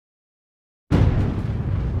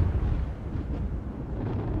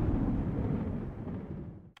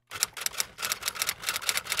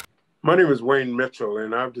My name is Wayne Mitchell,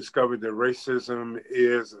 and I've discovered that racism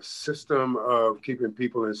is a system of keeping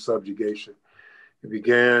people in subjugation. It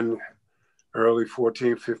began early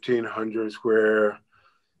 1500s, where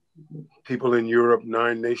people in Europe,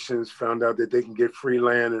 9 nations, found out that they can get free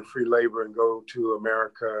land and free labor and go to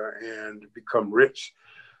America and become rich,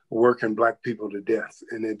 working Black people to death.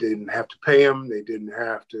 And they didn't have to pay them. They didn't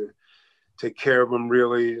have to take care of them,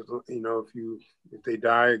 really. You know, if they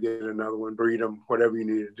die, get another one, breed them, whatever you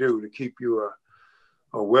need to do to keep you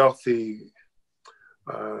a wealthy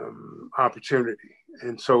opportunity.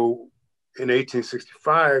 And so in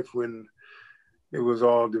 1865, when it was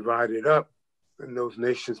all divided up and those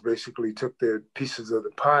nations basically took their pieces of the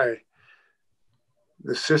pie,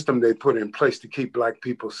 the system they put in place to keep Black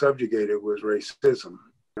people subjugated was racism.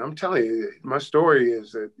 I'm telling you, my story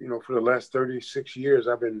is that, you know, for the last 36 years,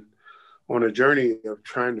 I've been on a journey of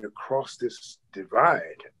trying to cross this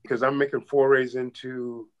divide, because I'm making forays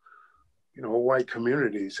into, you know, white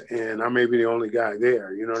communities, and I may be the only guy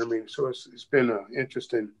there, you know what I mean? So it's been an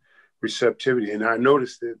interesting receptivity, and I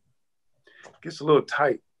noticed that it gets a little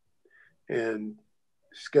tight and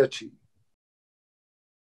sketchy.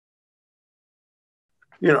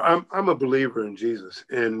 You know, I'm a believer in Jesus,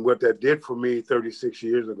 and what that did for me 36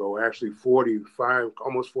 years ago, actually 45,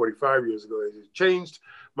 almost 45 years ago, is it changed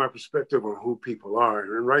my perspective on who people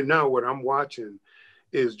are. And right now, what I'm watching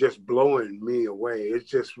is just blowing me away. It's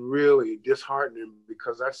just really disheartening,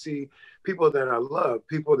 because I see people that I love,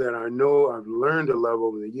 people that I know I've learned to love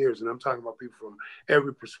over the years, and I'm talking about people from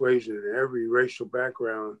every persuasion and every racial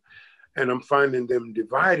background, and I'm finding them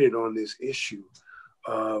divided on this issue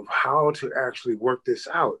of how to actually work this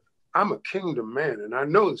out. I'm a kingdom man, and I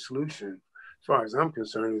know the solution, as far as I'm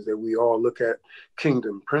concerned, is that we all look at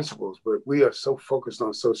kingdom principles, but we are so focused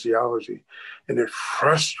on sociology, and it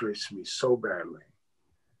frustrates me so badly.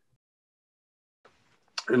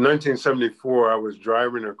 In 1974, I was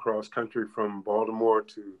driving across country from Baltimore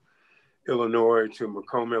to Illinois, to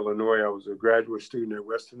Macomb, Illinois. I was a graduate student at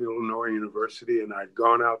Western Illinois University, and I'd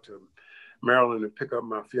gone out to Maryland to pick up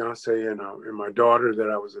my fiance and my daughter that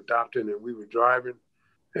I was adopting, and we were driving.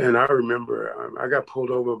 And I remember I got pulled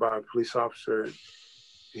over by a police officer.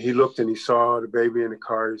 He looked and he saw the baby in the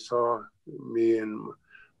car. He saw me and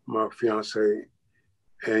my fiance,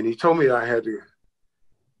 and he told me I had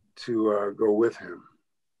to go with him.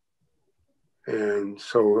 And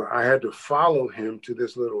so I had to follow him to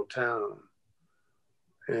this little town,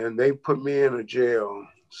 and they put me in a jail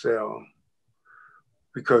cell,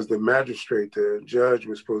 because the magistrate, the judge,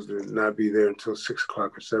 was supposed to not be there until 6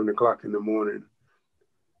 o'clock or 7 o'clock in the morning.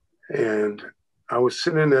 And I was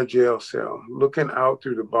sitting in that jail cell, looking out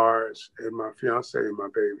through the bars at my fiance and my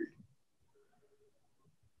baby.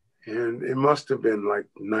 And it must have been like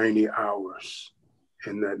 90 hours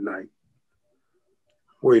in that night,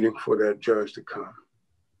 waiting for that judge to come.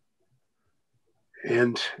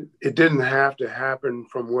 And it didn't have to happen.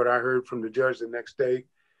 From what I heard from the judge the next day,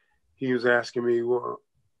 he was asking me, well,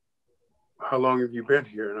 how long have you been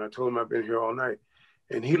here? And I told him I've been here all night.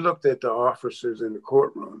 And he looked at the officers in the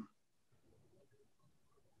courtroom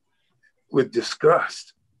with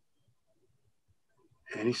disgust.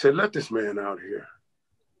 And he said, let this man out here.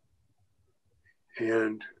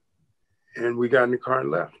 And we got in the car and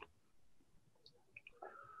left.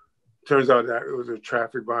 Turns out that it was a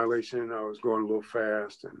traffic violation. I was going a little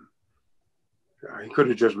fast, and he could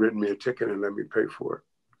have just written me a ticket and let me pay for it.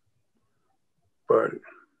 But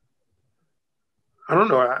I don't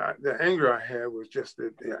know, the anger I had was just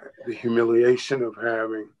the humiliation of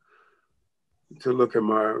having to look at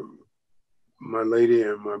my lady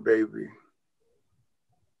and my baby.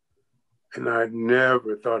 And I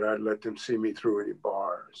never thought I'd let them see me through any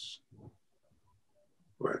bars.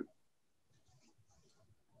 But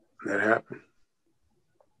that happened.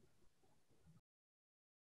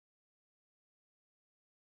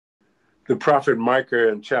 The prophet Micah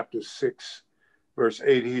in chapter 6, verse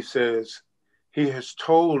 8, he says, he has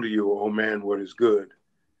told you, O man, what is good.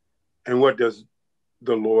 And what does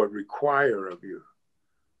the Lord require of you?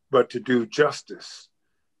 But to do justice,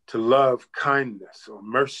 to love kindness or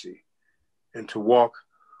mercy, and to walk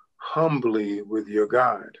humbly with your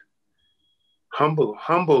God.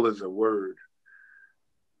 Humble is a word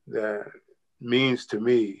that means to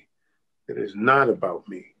me that it's not about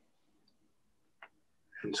me.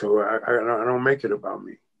 And so I don't make it about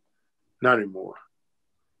me, not anymore.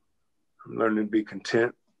 I'm learning to be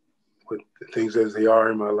content with the things as they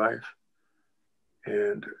are in my life,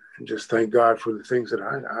 and just thank God for the things that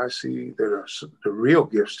I see that are the real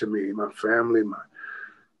gifts to me, my family, my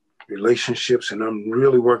relationships, and I'm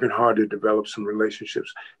really working hard to develop some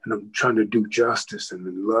relationships, and I'm trying to do justice and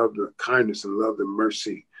love the kindness and love the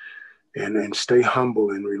mercy and stay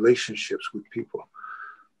humble in relationships with people,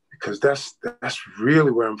 because that's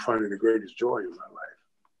really where I'm finding the greatest joy in my life.